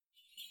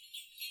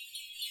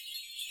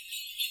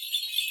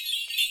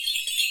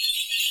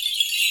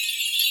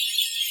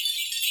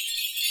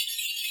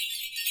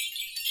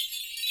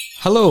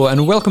Hello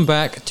and welcome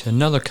back to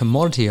another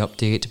commodity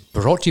update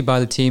brought to you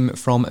by the team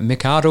from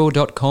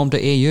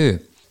mikado.com.au.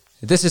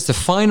 This is the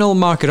final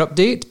market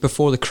update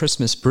before the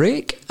Christmas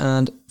break,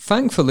 and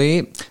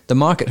thankfully the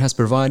market has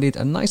provided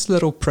a nice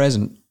little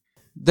present.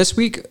 This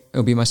week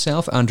it'll be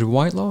myself, Andrew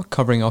Whitelaw,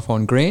 covering off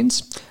on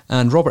grains,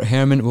 and Robert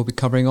Herman will be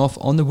covering off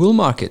on the wool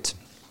market.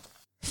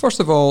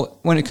 First of all,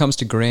 when it comes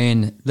to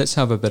grain, let's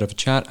have a bit of a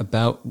chat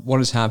about what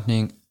is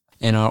happening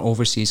in our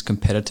overseas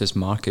competitors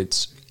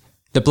markets.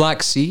 The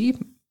Black Sea,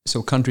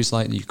 so countries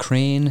like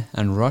Ukraine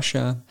and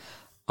Russia,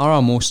 are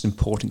our most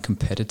important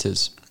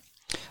competitors.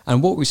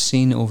 And what we've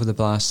seen over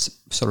the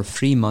last sort of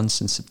 3 months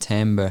in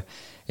September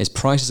is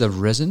prices have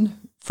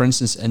risen. For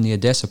instance, in the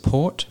Odessa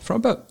port, from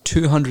about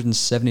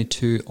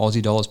 272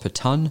 Aussie dollars per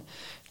tonne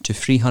to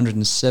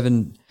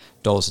 $307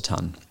 a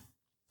tonne.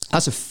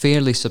 That's a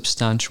fairly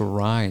substantial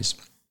rise.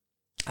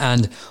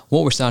 And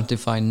what we're starting to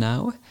find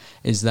now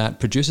is that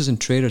producers and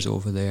traders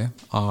over there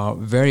are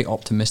very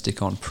optimistic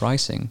on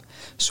pricing.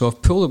 So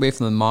have pulled away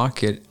from the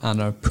market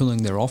and are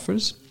pulling their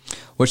offers,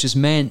 which has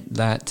meant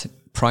that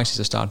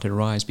prices are starting to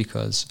rise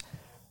because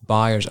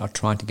buyers are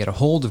trying to get a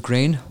hold of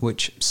grain,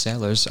 which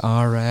sellers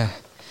are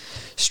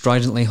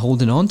stridently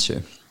holding on to.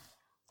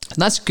 And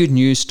that's a good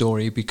news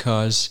story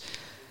because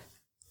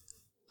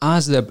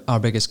as our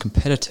biggest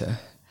competitor,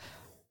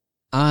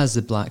 as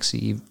the Black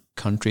Sea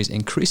countries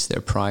increase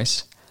their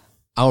price,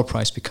 our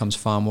price becomes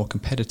far more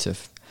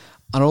competitive.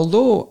 And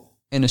although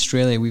in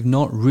Australia we've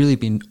not really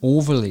been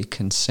overly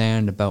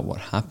concerned about what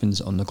happens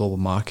on the global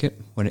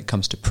market when it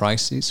comes to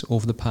prices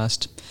over the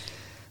past,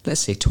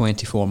 let's say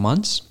 24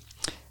 months,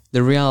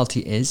 the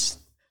reality is,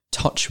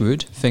 touch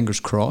wood,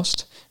 fingers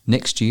crossed,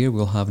 next year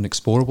we'll have an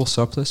exportable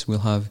surplus, we'll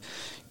have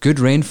good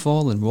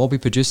rainfall, and we'll all be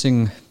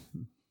producing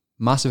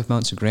massive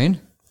amounts of grain,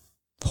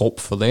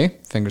 hopefully,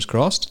 fingers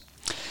crossed,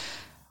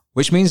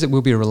 which means that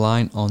we'll be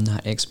reliant on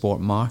that export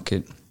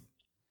market.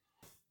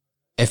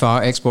 If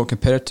our export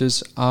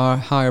competitors are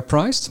higher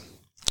priced,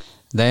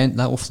 then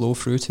that will flow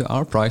through to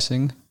our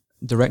pricing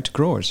direct to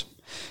growers.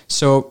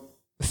 So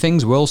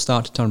things will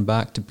start to turn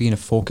back to being a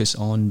focus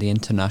on the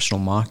international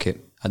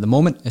market. At the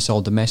moment, it's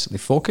all domestically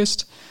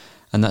focused,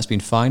 and that's been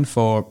fine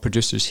for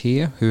producers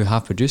here who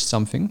have produced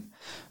something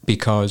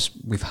because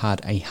we've had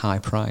a high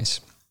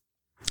price.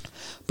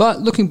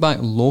 But looking back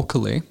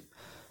locally,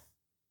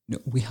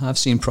 we have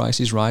seen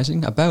prices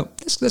rising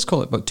about, let's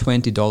call it about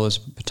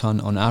 $20 per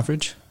tonne on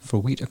average for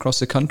wheat across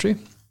the country.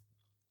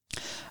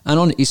 And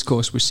on the East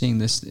Coast, we're seeing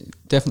this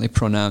definitely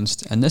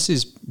pronounced, and this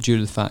is due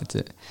to the fact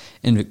that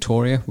in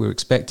Victoria, we're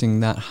expecting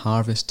that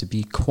harvest to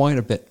be quite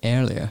a bit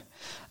earlier,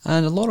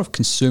 and a lot of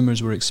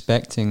consumers were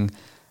expecting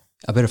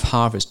a bit of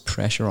harvest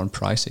pressure on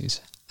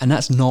prices, and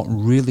that's not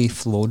really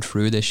flowed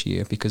through this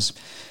year because,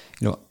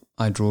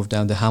 I drove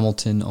down to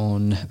Hamilton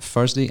on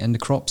Thursday, and the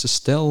crops are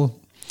still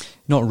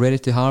not ready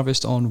to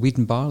harvest on wheat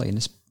and barley, and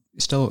it's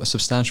still a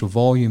substantial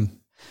volume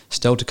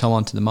still to come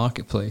onto the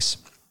marketplace.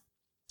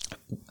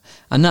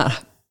 And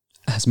that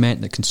has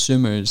meant that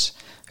consumers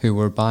who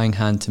were buying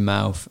hand to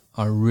mouth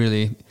are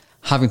really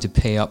having to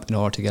pay up in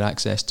order to get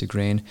access to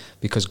grain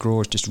because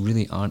growers just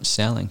really aren't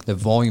selling. The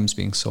volumes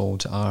being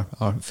sold are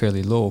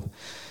fairly low.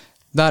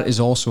 That is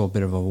also a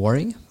bit of a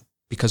worry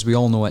because we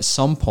all know at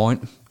some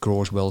point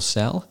growers will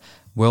sell.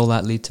 Will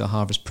that lead to a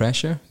harvest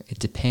pressure? It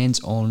depends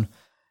on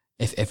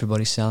if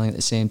everybody's selling at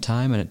the same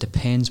time, and it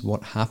depends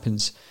what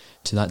happens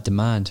to that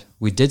demand.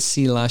 We did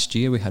see last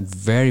year we had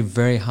very,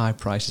 very high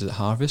prices at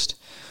harvest,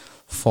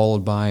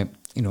 followed by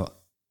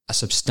a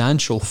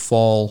substantial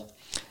fall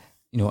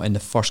in the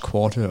first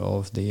quarter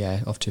of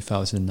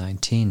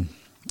 2019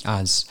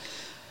 as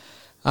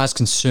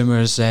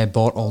consumers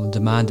bought all the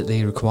demand that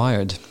they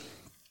required.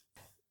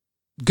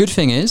 Good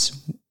thing is,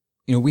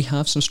 we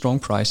have some strong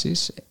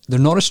prices. They're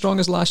not as strong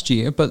as last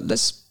year, but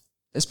let's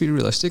be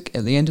realistic.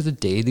 At the end of the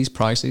day, these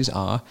prices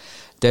are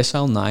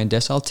decile 9,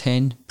 decile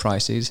 10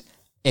 prices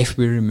if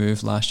we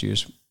remove last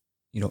year's,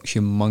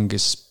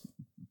 humongous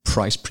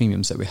price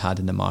premiums that we had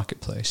in the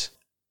marketplace.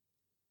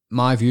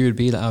 My view would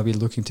be that I'll be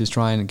looking to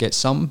try and get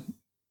some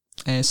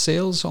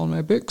sales on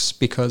my books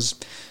because,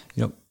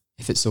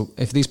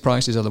 if these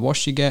prices are the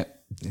worst you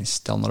get, it's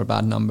still not a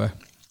bad number.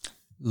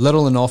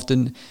 Little and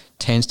often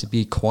tends to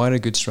be quite a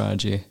good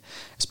strategy,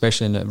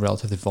 especially in a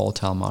relatively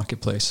volatile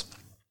marketplace.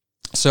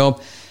 So,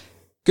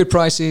 good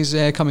prices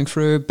coming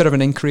through, bit of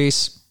an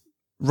increase,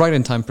 right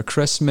in time for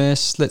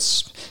Christmas.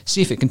 Let's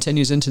see if it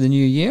continues into the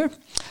new year.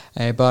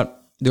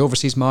 But the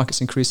overseas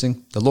market's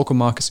increasing, the local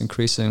market's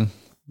increasing,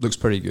 looks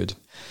pretty good.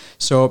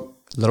 So,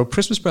 little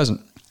Christmas present.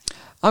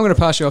 I'm going to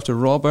pass you off to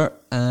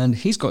Robert, and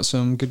he's got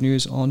some good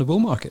news on the wool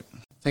market.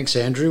 Thanks,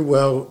 Andrew.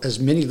 Well, as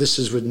many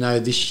listeners would know,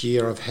 this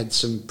year I've had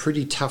some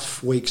pretty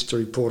tough weeks to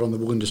report on the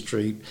wool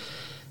industry.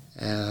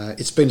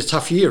 It's been a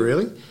tough year,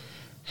 really.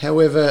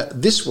 However,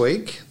 this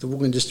week, the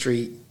wool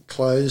industry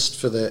closed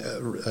for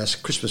the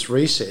Christmas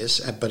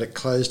recess, but it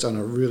closed on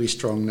a really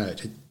strong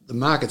note. The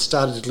market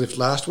started to lift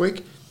last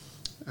week,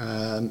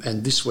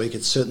 and this week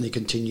it's certainly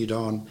continued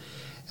on,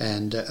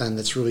 and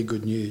that's really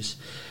good news.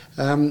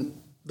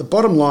 The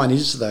bottom line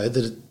is, though,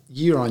 that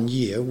year on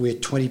year, we're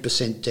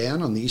 20%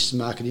 down on the Eastern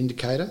Market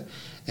Indicator.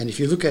 And if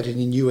you look at it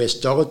in US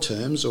dollar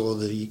terms, or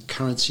the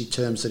currency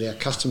terms that our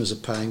customers are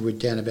paying, we're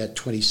down about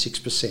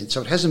 26%.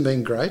 So it hasn't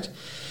been great.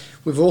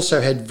 We've also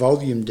had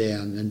volume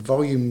down, and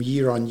volume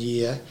year on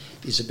year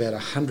is about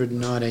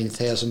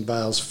 119,000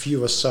 bales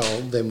fewer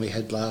sold than we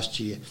had last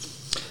year.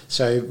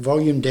 So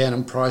volume down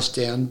and price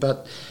down,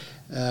 but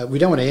we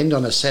don't want to end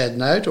on a sad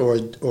note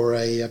or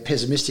a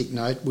pessimistic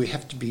note. We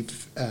have to be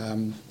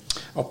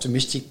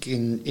optimistic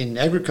in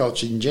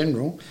agriculture in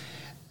general,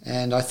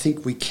 and I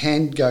think we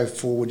can go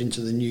forward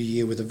into the new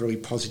year with a really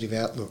positive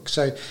outlook.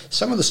 So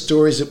some of the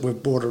stories that were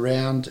brought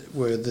around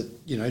were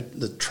that,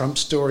 the Trump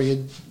story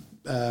had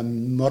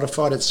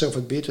modified itself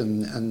a bit,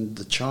 and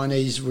the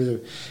Chinese were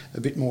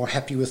a bit more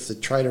happy with the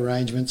trade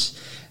arrangements.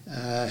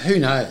 Who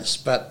knows?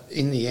 But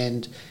in the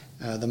end,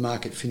 the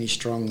market finished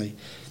strongly.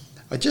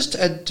 I just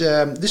had,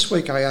 this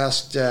week I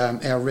asked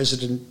our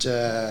resident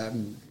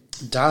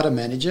data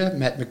manager,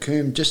 Matt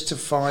McComb, just to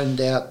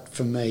find out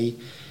for me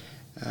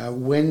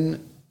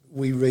when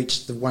we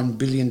reached the $1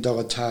 billion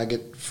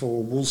target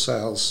for wool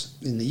sales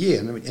in the year.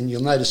 And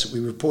you'll notice that we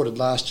reported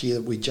last year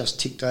that we just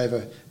ticked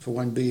over for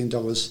 $1 billion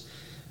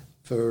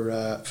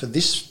for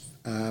this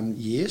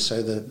year,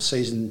 so the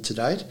season to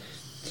date.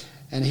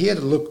 And he had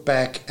a look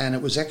back, and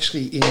it was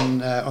actually on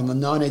the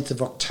 19th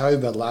of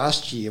October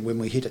last year when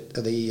we hit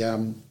the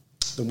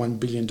 $1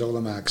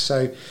 billion mark.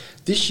 So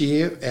this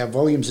year our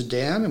volumes are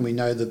down, and we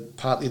know that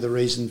partly the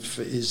reason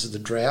is the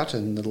drought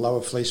and the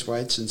lower fleece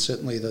weights, and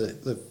certainly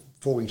the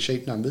falling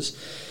sheep numbers,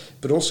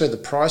 but also the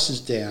price is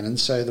down. And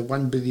so the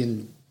 1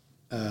 billion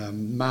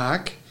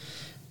mark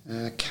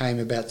came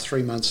about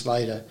 3 months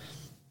later.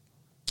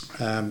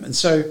 And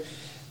so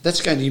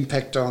that's going to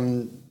impact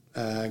on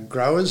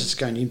growers, it's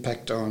going to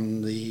impact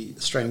on the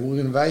Australian Wool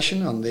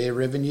Innovation, on their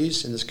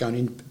revenues, and it's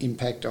going to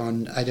impact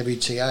on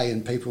AWTA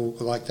and people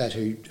like that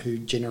who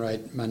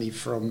generate money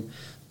from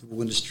the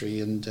wool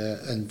industry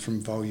and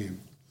from volume.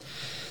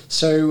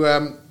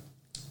 So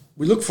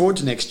we look forward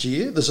to next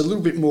year. There's a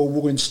little bit more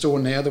wool in store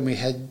now than we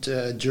had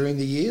during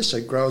the year,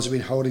 so growers have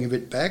been holding a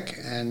bit back,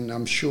 and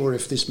I'm sure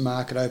if this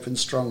market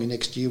opens strongly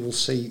next year, we'll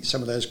see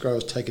some of those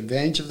growers take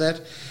advantage of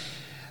that.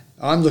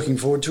 I'm looking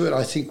forward to it.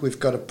 I think we've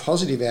got a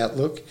positive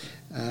outlook.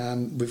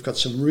 We've got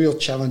some real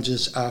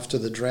challenges after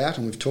the drought,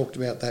 and we've talked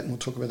about that, and we'll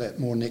talk about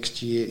that more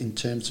next year in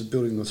terms of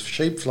building the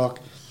sheep flock.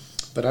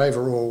 But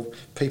overall,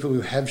 people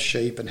who have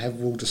sheep and have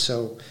wool to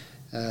sell,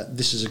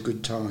 this is a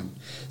good time.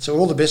 So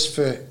all the best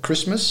for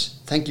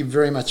Christmas. Thank you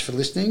very much for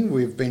listening.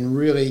 We've been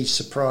really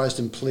surprised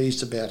and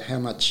pleased about how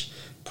much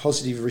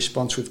positive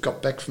response we've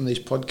got back from these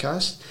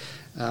podcasts.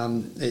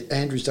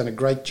 Andrew's done a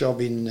great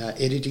job in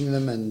editing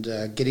them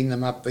and getting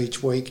them up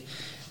each week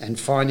and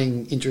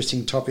finding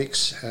interesting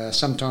topics.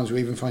 Sometimes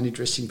we even find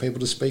interesting people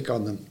to speak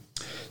on them.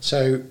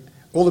 So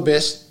all the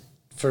best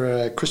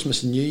for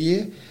Christmas and New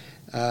Year.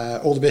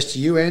 All the best to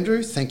you,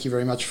 Andrew. Thank you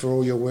very much for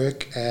all your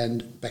work,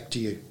 and back to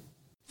you.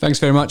 Thanks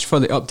very much for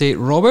the update,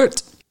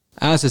 Robert.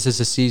 As this is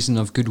a season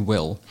of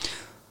goodwill,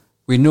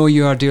 we know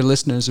you, our dear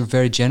listeners, are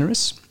very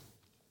generous.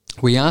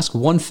 We ask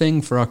one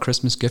thing for our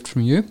Christmas gift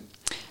from you,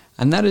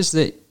 and that is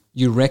that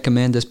you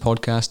recommend this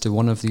podcast to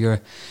one of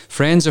your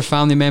friends or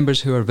family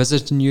members who are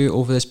visiting you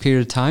over this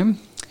period of time.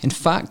 In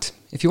fact,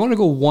 if you want to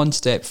go one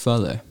step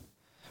further,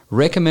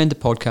 recommend the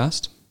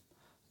podcast,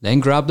 then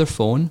grab their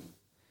phone,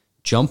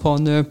 jump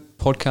on their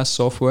podcast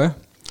software,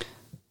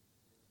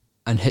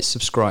 and hit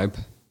subscribe.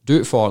 Do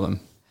it for them.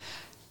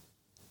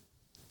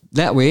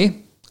 That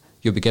way,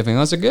 you'll be giving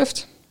us a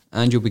gift,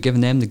 and you'll be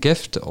giving them the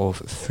gift of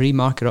free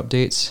market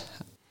updates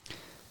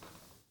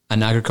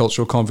and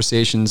agricultural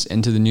conversations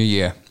into the new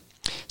year.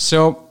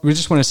 So we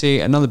just want to say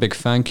another big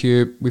thank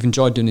you. We've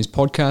enjoyed doing these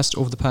podcasts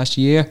over the past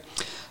year.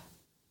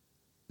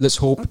 Let's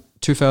hope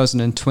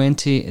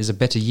 2020 is a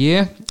better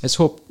year. Let's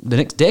hope the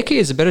next decade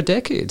is a better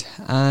decade.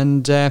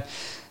 And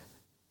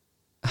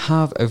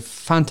have a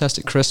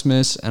fantastic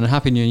Christmas and a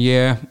happy new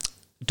year.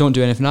 Don't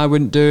do anything I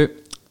wouldn't do.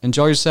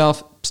 Enjoy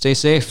yourself. Stay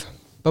safe.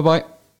 Bye-bye.